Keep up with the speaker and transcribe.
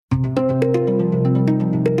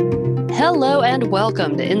Hello and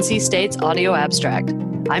welcome to NC State's Audio Abstract.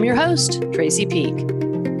 I'm your host, Tracy Peak.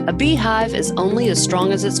 A beehive is only as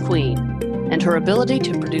strong as its queen, and her ability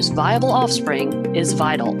to produce viable offspring is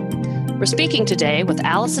vital. We're speaking today with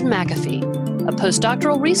Allison McAfee, a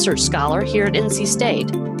postdoctoral research scholar here at NC State,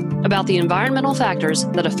 about the environmental factors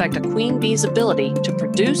that affect a queen bee's ability to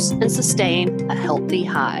produce and sustain a healthy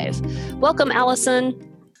hive. Welcome, Allison.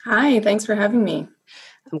 Hi, thanks for having me.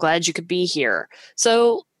 I'm glad you could be here.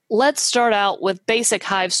 So let's start out with basic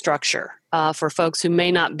hive structure for folks who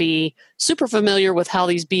may not be super familiar with how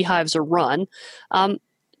these beehives are run.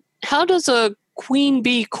 How does a queen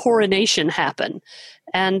bee coronation happen?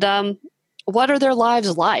 And what are their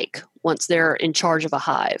lives like once they're in charge of a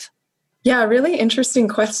hive? Yeah, really interesting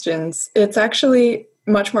questions. It's actually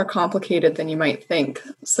much more complicated than you might think.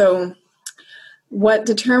 So what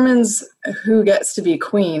determines who gets to be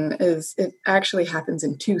queen is it actually happens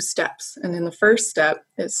in two steps. And in the first step,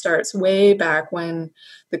 it starts way back when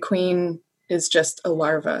the queen is just a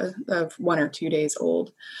larva of 1 or 2 days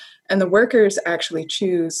old. And the workers actually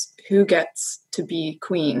choose who gets to be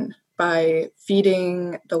queen by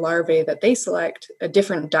feeding the larvae that they select a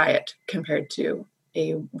different diet compared to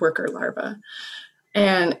a worker larva.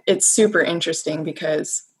 And it's super interesting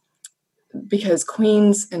because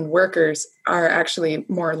queens and workers are actually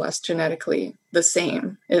more or less genetically the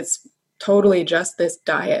same. It's totally just this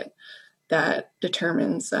diet that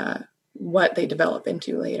determines what they develop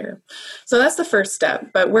into later. So that's the first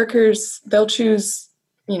step. But workers, they'll choose,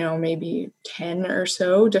 maybe 10 or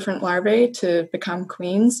so different larvae to become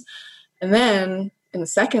queens. And then in the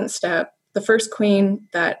second step, the first queen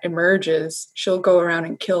that emerges, she'll go around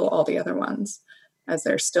and kill all the other ones as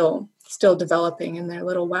they're still developing in their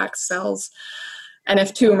little wax cells. And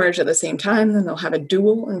if two emerge at the same time, then they'll have a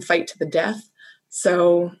duel and fight to the death.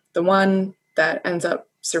 So the one that ends up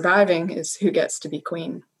surviving is who gets to be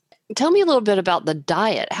queen. Tell me a little bit about the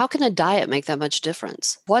diet. How can a diet make that much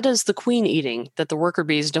difference? What is the queen eating that the worker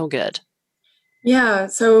bees don't get? Yeah,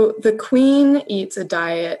 so the queen eats a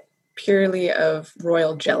diet purely of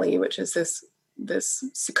royal jelly, which is this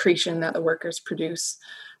secretion that the workers produce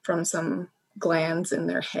from some glands in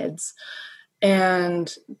their heads.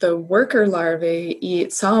 And the worker larvae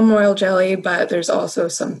eat some royal jelly, but there's also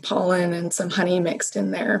some pollen and some honey mixed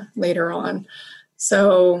in there later on.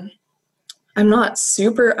 So I'm not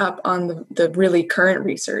super up on the really current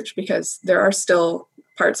research because there are still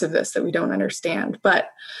parts of this that we don't understand. But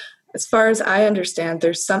as far as I understand,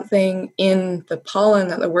 there's something in the pollen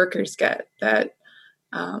that the workers get that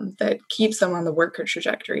keeps them on the worker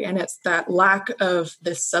trajectory. And it's that lack of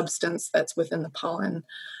this substance that's within the pollen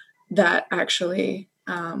that actually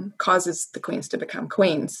causes the queens to become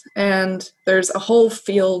queens. And there's a whole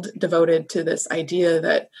field devoted to this idea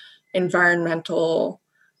that environmental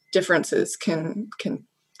differences can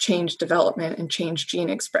change development and change gene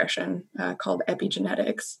expression called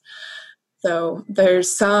epigenetics. So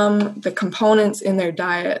there's the components in their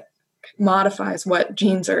diet modifies what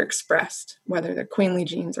genes are expressed, whether they're queenly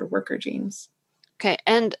genes or worker genes. Okay,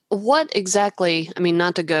 and what exactly,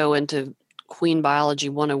 not to go into Queen Biology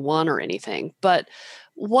 101 or anything, but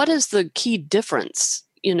what is the key difference,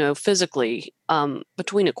 physically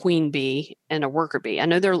between a queen bee and a worker bee? I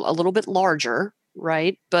know they're a little bit larger,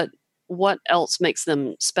 right? But what else makes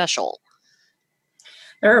them special?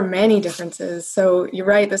 There are many differences. So you're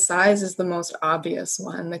right, the size is the most obvious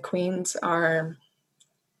one. The queens are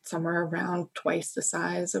somewhere around twice the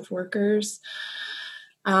size of workers.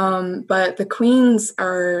 But the queens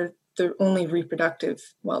are the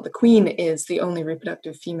queen is the only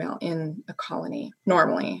reproductive female in a colony,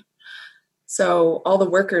 normally. So all the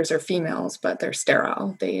workers are females, but they're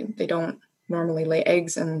sterile. They don't normally lay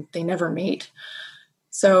eggs and they never mate.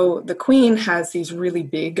 So the queen has these really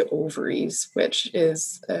big ovaries, which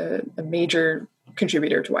is a major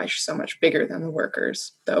contributor to why she's so much bigger than the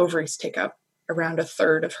workers. The ovaries take up around a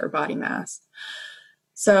third of her body mass.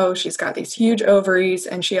 So she's got these huge ovaries,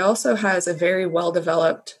 and she also has a very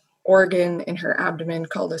well-developed organ in her abdomen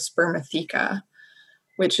called a spermatheca,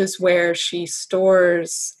 which is where she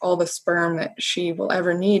stores all the sperm that she will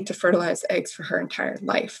ever need to fertilize eggs for her entire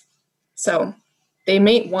life. So they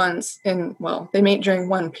mate they mate during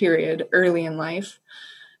one period early in life,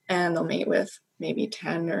 and they'll mate with maybe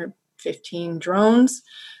 10 or 15 drones,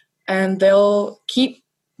 and they'll keep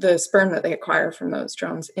the sperm that they acquire from those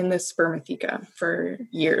drones in this spermatheca for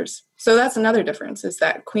years. So that's another difference, is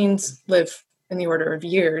that queens live in the order of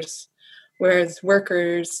years, whereas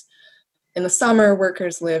in the summer,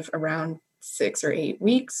 workers live around 6 or 8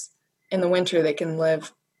 weeks. In the winter, they can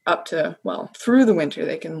live through the winter,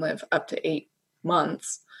 they can live up to 8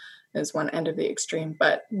 months is one end of the extreme,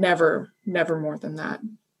 but never more than that.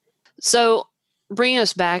 So bringing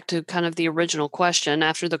us back to kind of the original question,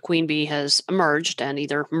 after the queen bee has emerged and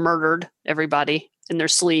either murdered everybody in their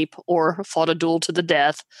sleep or fought a duel to the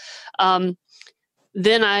death,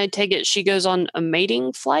 then I take it she goes on a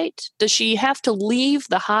mating flight. Does she have to leave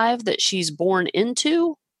the hive that she's born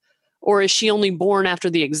into? Or is she only born after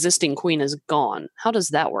the existing queen is gone? How does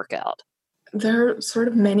that work out? There are sort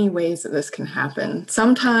of many ways that this can happen.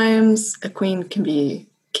 Sometimes a queen can be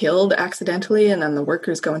killed accidentally, and then the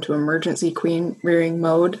workers go into emergency queen rearing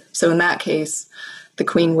mode. So in that case, the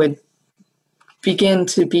queen would begin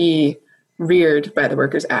to be reared by the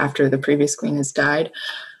workers after the previous queen has died.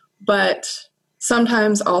 But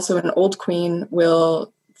sometimes also an old queen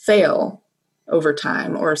will fail over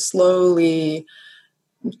time or slowly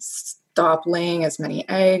stop laying as many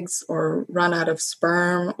eggs or run out of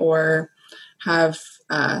sperm or have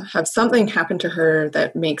something happen to her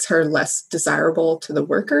that makes her less desirable to the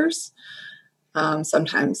workers.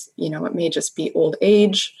 Sometimes, it may just be old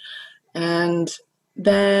age. And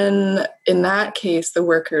then in that case, the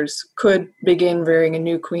workers could begin rearing a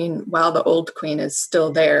new queen while the old queen is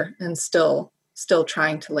still there and still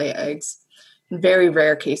trying to lay eggs. In very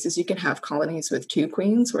rare cases, you can have colonies with two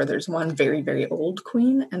queens where there's one very, very old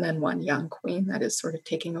queen and then one young queen that is sort of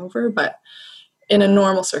taking over. But in a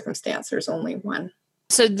normal circumstance, there's only one.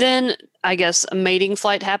 So then I guess a mating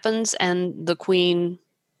flight happens and the queen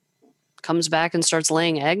comes back and starts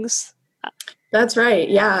laying eggs? That's right.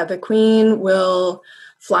 Yeah, the queen will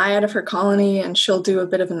fly out of her colony and she'll do a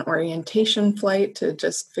bit of an orientation flight to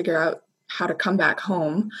just figure out how to come back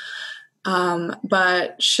home.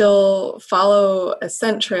 But she'll follow a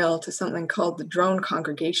scent trail to something called the drone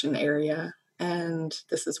congregation area. And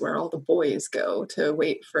this is where all the boys go to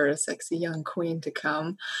wait for a sexy young queen to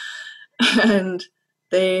come. And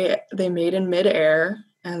they mate in midair,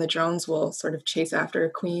 and the drones will sort of chase after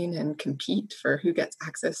a queen and compete for who gets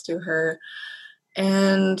access to her.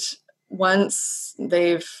 And once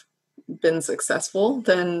they've been successful,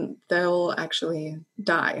 then they'll actually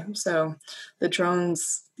die. So the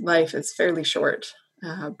drone's life is fairly short,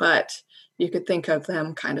 but you could think of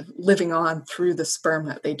them kind of living on through the sperm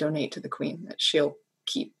that they donate to the queen that she'll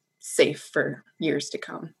keep safe for years to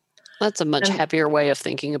come. That's a much happier way of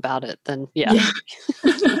thinking about it than,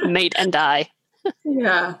 mate and die.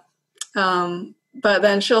 Yeah. But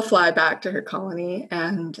then she'll fly back to her colony,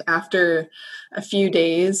 and after a few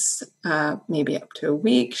days, maybe up to a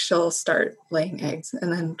week, she'll start laying eggs,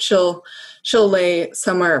 and then she'll lay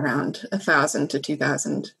somewhere around 1,000 to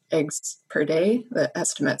 2,000 eggs per day. The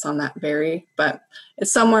estimates on that vary, but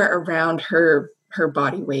it's somewhere around her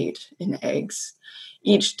body weight in eggs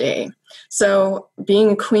each day. So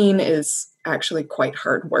being a queen is actually quite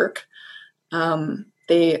hard work.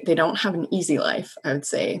 They don't have an easy life, I would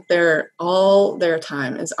say. All their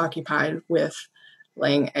time is occupied with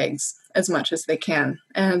laying eggs as much as they can.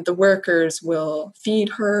 And the workers will feed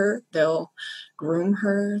her, they'll groom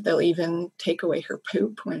her, they'll even take away her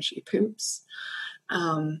poop when she poops.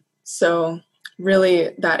 So really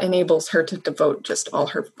that enables her to devote just all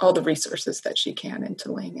the resources that she can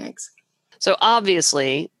into laying eggs. So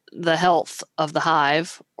obviously the health of the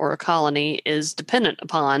hive or a colony is dependent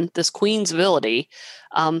upon this queen's ability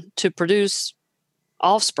to produce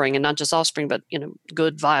offspring, and not just offspring, but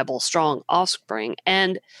good, viable, strong offspring.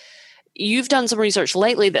 And you've done some research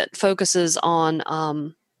lately that focuses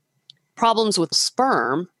on problems with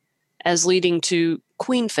sperm as leading to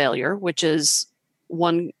queen failure, which is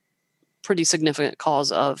one pretty significant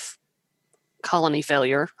cause of colony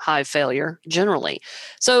failure, hive failure generally.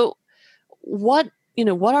 So what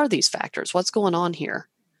are these factors? What's going on here?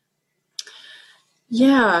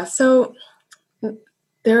 Yeah, so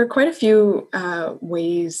there are quite a few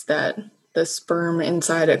ways that the sperm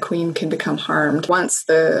inside a queen can become harmed. Once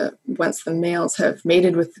the males have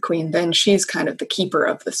mated with the queen, then she's kind of the keeper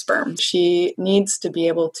of the sperm. She needs to be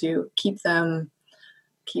able to keep them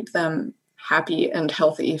happy and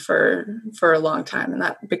healthy for a long time, and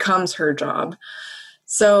that becomes her job.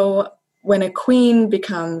 So when a queen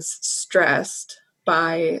becomes stressed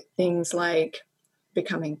by things like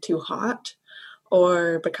becoming too hot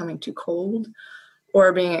or becoming too cold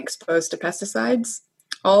or being exposed to pesticides,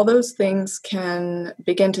 all those things can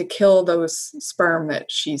begin to kill those sperm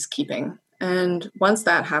that she's keeping. And once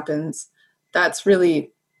that happens, that's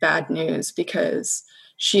really bad news because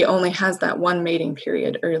she only has that one mating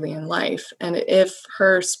period early in life. And if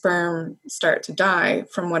her sperm start to die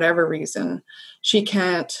from whatever reason, she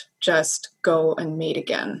can't just go and mate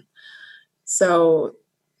again. So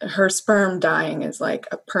her sperm dying is like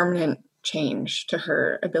a permanent change to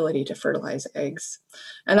her ability to fertilize eggs.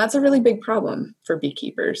 And that's a really big problem for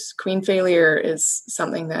beekeepers. Queen failure is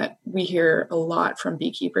something that we hear a lot from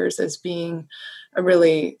beekeepers as being a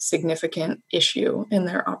really significant issue in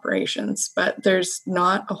their operations, but there's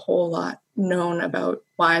not a whole lot known about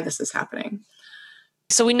why this is happening.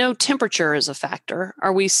 So we know temperature is a factor.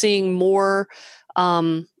 Are we seeing more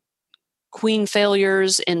queen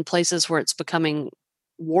failures in places where it's becoming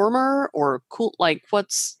warmer or cool? Like,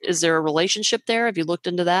 is there a relationship there? Have you looked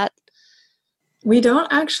into that? We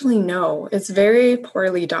don't actually know. It's very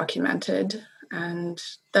poorly documented. And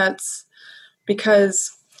that's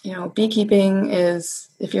because, beekeeping is,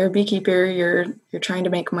 if you're a beekeeper, you're trying to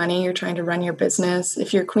make money, you're trying to run your business.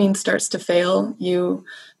 If your queen starts to fail, you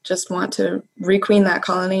just want to requeen that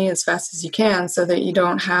colony as fast as you can so that you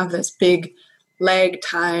don't have this big lag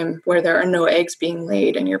time where there are no eggs being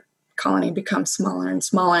laid and your colony becomes smaller and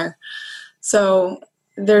smaller. So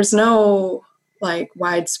there's no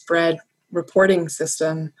widespread reporting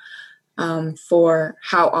system for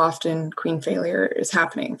how often queen failure is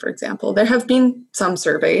happening, for example. There have been some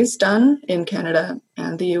surveys done in Canada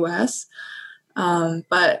and the US,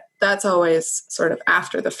 but that's always sort of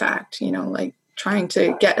after the fact, trying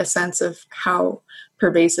to get a sense of how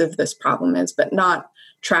pervasive this problem is, but not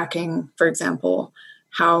tracking, for example,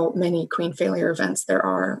 how many queen failure events there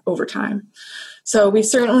are over time. So we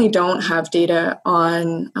certainly don't have data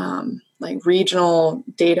on regional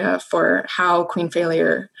data for how queen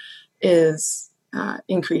failure is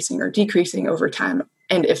increasing or decreasing over time,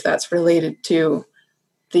 and if that's related to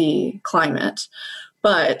the climate.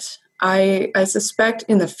 But I suspect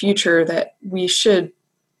in the future that we should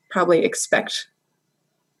probably expect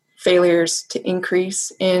failures to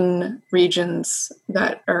increase in regions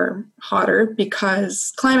that are hotter,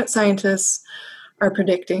 because climate scientists are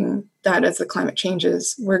predicting that as the climate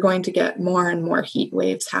changes, we're going to get more and more heat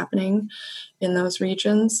waves happening in those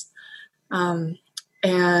regions.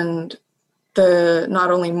 And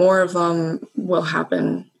not only more of them will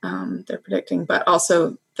happen, they're predicting, but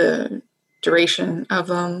also the duration of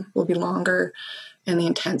them will be longer and the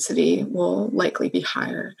intensity will likely be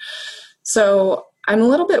higher. So I'm a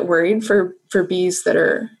little bit worried for bees that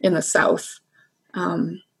are in the south.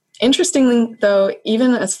 Interestingly, though,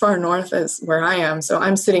 even as far north as where I am, so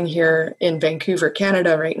I'm sitting here in Vancouver,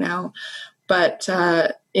 Canada right now, but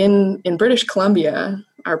in British Columbia,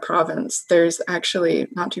 our province, there's actually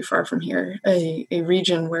not too far from here, a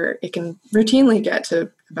region where it can routinely get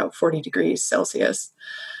to about 40 degrees Celsius.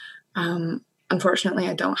 Unfortunately,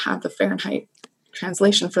 I don't have the Fahrenheit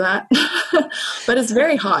translation for that, but it's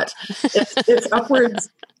very hot. It's upwards,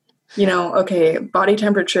 body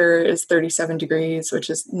temperature is 37 degrees, which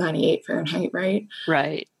is 98 Fahrenheit, right?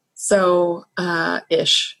 Right. So,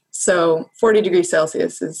 ish. So 40 degrees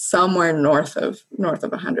Celsius is somewhere north of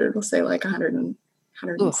 100. We'll say like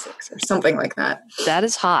 106 or something like that. That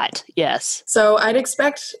is hot. Yes. So I'd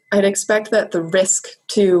expect that the risk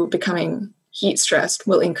to becoming heat stressed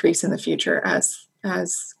will increase in the future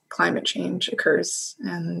as climate change occurs,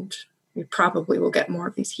 and we probably will get more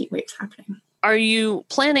of these heat waves happening. Are you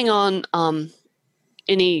planning on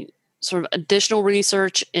any sort of additional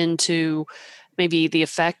research into maybe the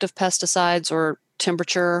effect of pesticides or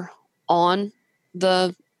temperature on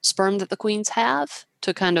the sperm that the queens have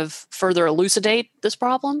to kind of further elucidate this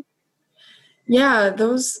problem? Yeah,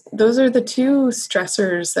 those are the two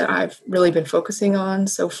stressors that I've really been focusing on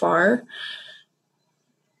so far.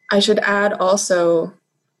 I should add also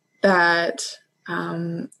that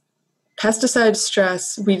pesticide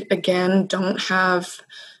stress, we again don't have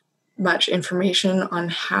much information on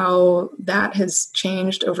how that has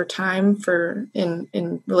changed over time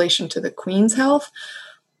in relation to the queen's health,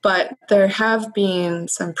 but there have been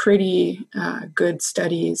some pretty good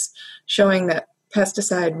studies showing that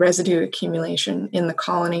pesticide residue accumulation in the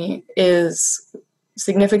colony is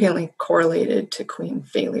significantly correlated to queen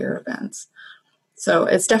failure events. So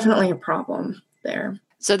it's definitely a problem there.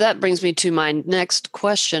 So that brings me to my next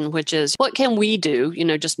question, which is, what can we do,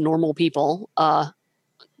 just normal people,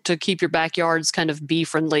 to keep your backyards kind of bee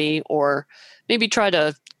friendly, or maybe try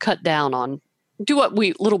to cut down on, do what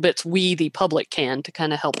we, the public, can to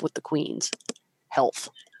kind of help with the queen's health?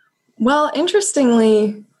 Well,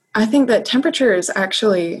 interestingly, I think that temperature is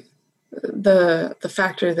actually the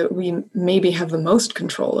factor that we maybe have the most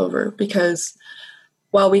control over, because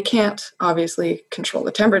while we can't obviously control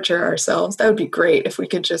the temperature ourselves, that would be great if we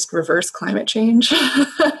could just reverse climate change.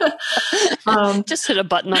 Just hit a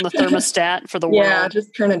button on the thermostat for the world. Yeah,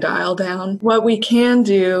 just turn a dial down. What we can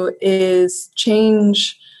do is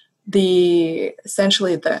change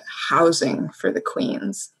essentially the housing for the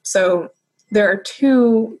queens. So there are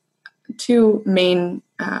two main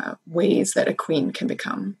ways that a queen can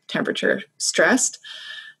become temperature stressed.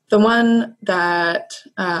 The one that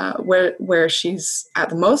where she's at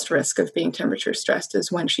the most risk of being temperature stressed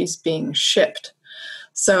is when she's being shipped.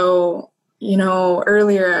 So,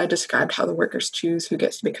 earlier I described how the workers choose who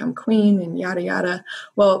gets to become queen and yada yada.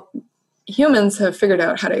 Well, humans have figured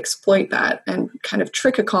out how to exploit that and kind of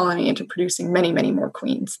trick a colony into producing many, many more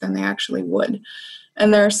queens than they actually would.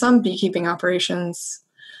 And there are some beekeeping operations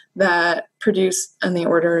that produce in the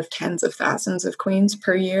order of tens of thousands of queens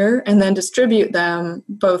per year and then distribute them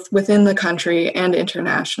both within the country and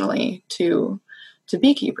internationally to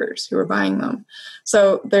beekeepers who are buying them.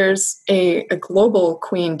 So there's a global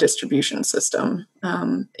queen distribution system.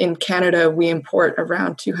 In Canada, we import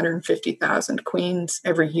around 250,000 queens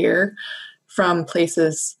every year from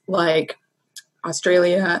places like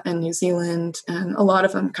Australia and New Zealand, and a lot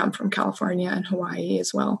of them come from California and Hawaii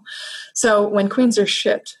as well. So when queens are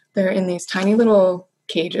shipped, they're in these tiny little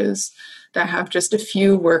cages that have just a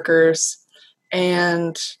few workers,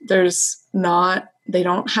 and they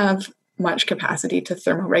don't have much capacity to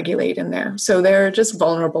thermoregulate in there. So they're just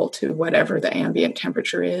vulnerable to whatever the ambient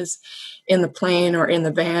temperature is in the plane or in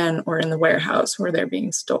the van or in the warehouse where they're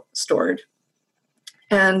being stored.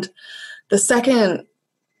 And the second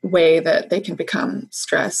way that they can become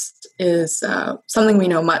stressed is something we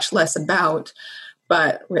know much less about,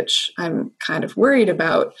 but which I'm kind of worried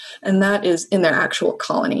about, and that is in their actual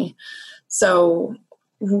colony. So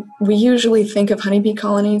we usually think of honeybee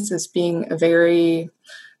colonies as being a very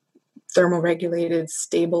thermoregulated,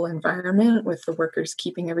 stable environment with the workers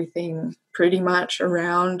keeping everything pretty much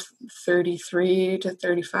around 33 to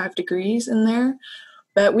 35 degrees in there.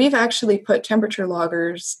 But we've actually put temperature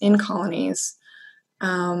loggers in colonies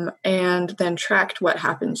and then tracked what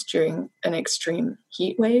happens during an extreme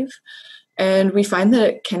heat wave. And we find that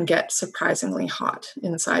it can get surprisingly hot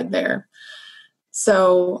inside there.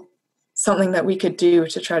 So something that we could do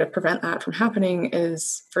to try to prevent that from happening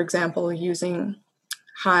is, for example, using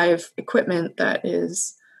hive equipment that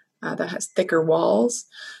has thicker walls.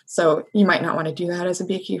 So you might not want to do that as a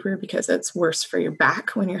beekeeper because it's worse for your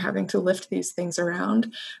back when you're having to lift these things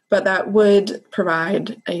around. But that would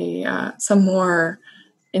provide some more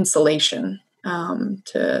insulation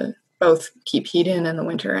to both keep heat in the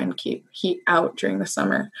winter and keep heat out during the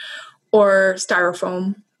summer. Or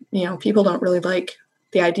styrofoam. People don't really like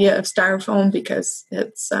the idea of styrofoam because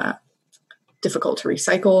it's difficult to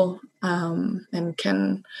recycle and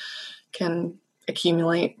can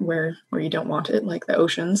accumulate where you don't want it, like the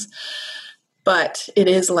oceans. But it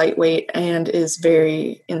is lightweight and is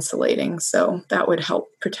very insulating, so that would help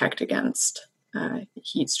protect against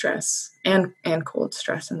heat stress and cold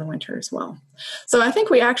stress in the winter as well. So I think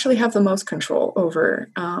we actually have the most control over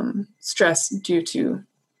stress due to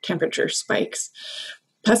temperature spikes.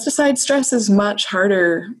 Pesticide stress is much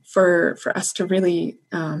harder for us to really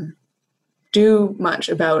do much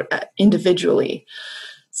about individually.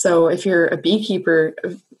 So if you're a beekeeper,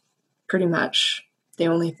 pretty much the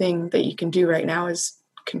only thing that you can do right now is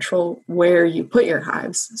control where you put your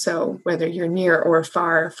hives. So whether you're near or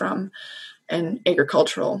far from an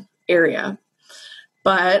agricultural area.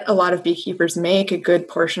 But a lot of beekeepers make a good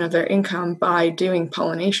portion of their income by doing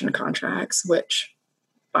pollination contracts, which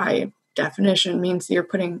by definition means you're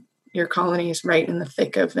putting your colonies right in the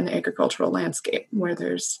thick of an agricultural landscape where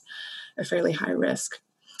there's a fairly high risk.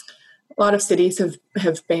 A lot of cities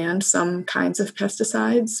have banned some kinds of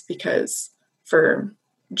pesticides because for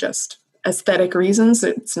just aesthetic reasons,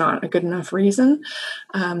 it's not a good enough reason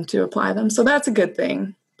to apply them. So that's a good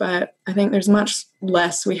thing. But I think there's much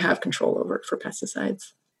less we have control over for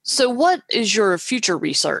pesticides. So what is your future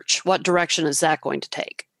research? What direction is that going to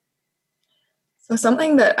take? So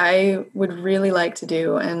something that I would really like to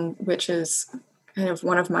do, and which is kind of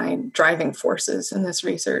one of my driving forces in this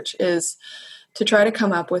research, is to try to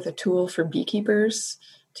come up with a tool for beekeepers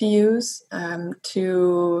to use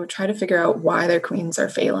to try to figure out why their queens are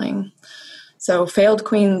failing. So failed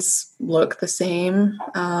queens look the same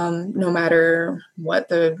no matter what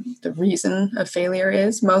the reason of failure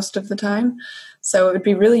is most of the time. So it would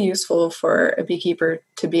be really useful for a beekeeper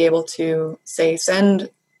to be able to, say,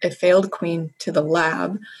 send a failed queen to the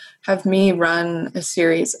lab, have me run a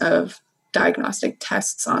series of diagnostic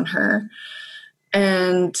tests on her,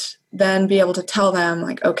 and then be able to tell them,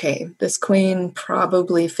 like, okay, this queen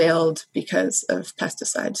probably failed because of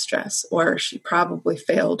pesticide stress, or she probably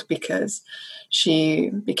failed because she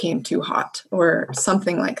became too hot, or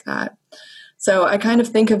something like that. So I kind of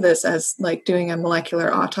think of this as like doing a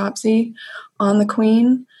molecular autopsy on the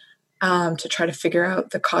queen to try to figure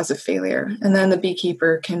out the cause of failure. And then the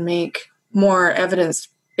beekeeper can make more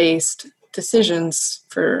evidence-based decisions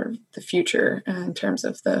for the future in terms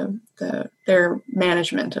of their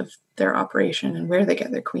management of their operation and where they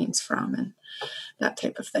get their queens from and that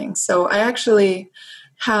type of thing. So I actually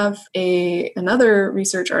have another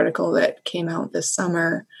research article that came out this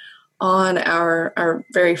summer on our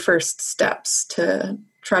very first steps to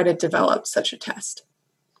try to develop such a test.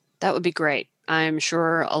 That would be great. I'm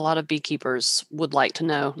sure a lot of beekeepers would like to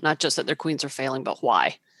know, not just that their queens are failing, but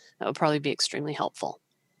why. That would probably be extremely helpful.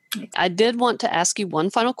 I did want to ask you one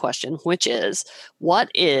final question, which is,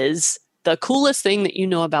 what is the coolest thing that you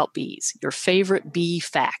know about bees? Your favorite bee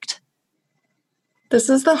fact? This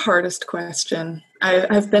is the hardest question.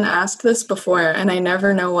 I've been asked this before, and I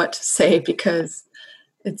never know what to say because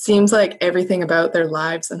it seems like everything about their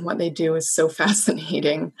lives and what they do is so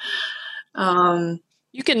fascinating.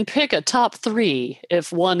 You can pick a top 3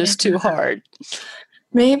 if one is too hard.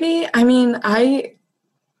 Maybe. I mean, I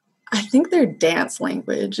think their dance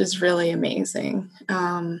language is really amazing.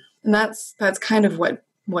 And that's kind of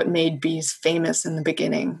what made bees famous in the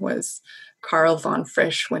beginning, was Carl von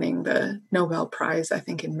Frisch winning the Nobel Prize, I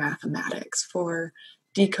think, in mathematics for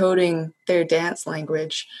decoding their dance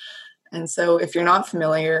language. And so if you're not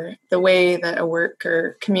familiar, the way that a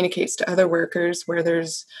worker communicates to other workers, where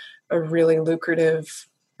there's a really lucrative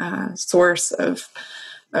source of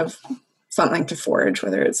something to forage,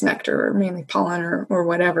 whether it's nectar or mainly pollen or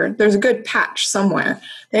whatever, there's a good patch somewhere.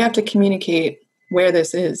 They have to communicate where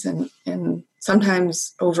this is, and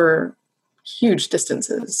sometimes over huge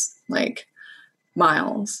distances, like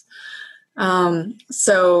miles.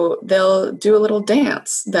 So they'll do a little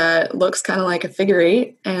dance that looks kind of like a figure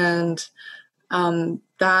 8, and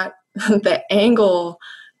that the angle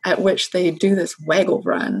at which they do this waggle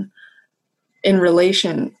run in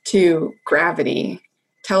relation to gravity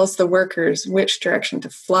tells the workers which direction to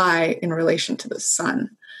fly in relation to the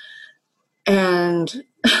sun. And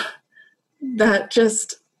that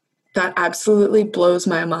absolutely blows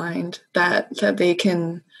my mind that they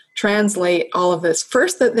can translate all of this.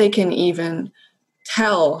 First, that they can even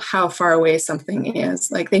tell how far away something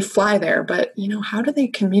is. Like, they fly there, but how do they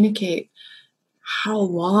communicate how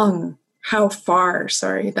far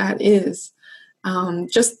that is?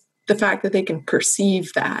 Just the fact that they can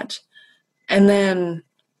perceive that and then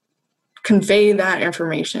convey that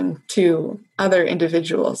information to other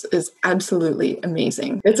individuals is absolutely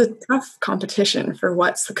amazing. It's a tough competition for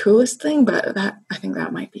what's the coolest thing, but I think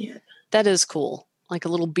that might be it. That is cool. Like a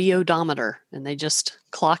little bee odometer, and they just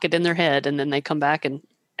clock it in their head, and then they come back and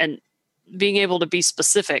being able to be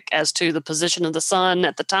specific as to the position of the sun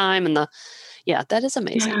at the time and that is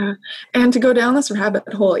amazing. Yeah. And to go down this rabbit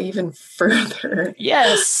hole even further.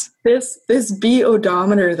 Yes. This bee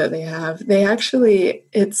odometer that they have,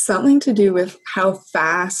 it's something to do with how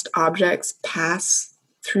fast objects pass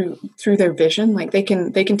through their vision. Like they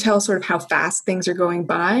can tell sort of how fast things are going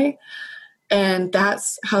by, and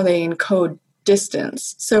that's how they encode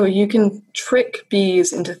distance. So you can trick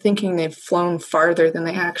bees into thinking they've flown farther than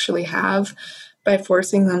they actually have by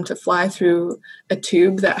forcing them to fly through a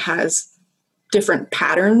tube that has different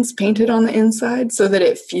patterns painted on the inside so that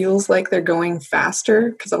it feels like they're going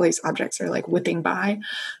faster, because all these objects are like whipping by,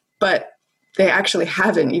 but they actually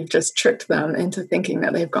haven't. You've just tricked them into thinking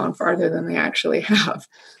that they've gone farther than they actually have.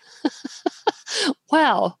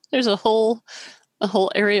 Wow. There's a whole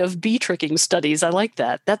area of bee tricking studies. I like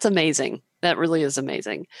that. That's amazing. That really is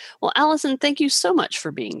amazing. Well, Allison, thank you so much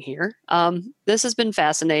for being here. This has been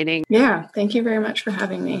fascinating. Yeah, thank you very much for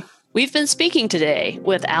having me. We've been speaking today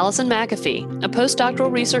with Allison McAfee, a postdoctoral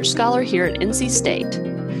research scholar here at NC State.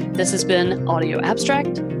 This has been Audio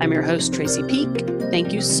Abstract. I'm your host, Tracy Peak.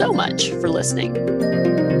 Thank you so much for listening.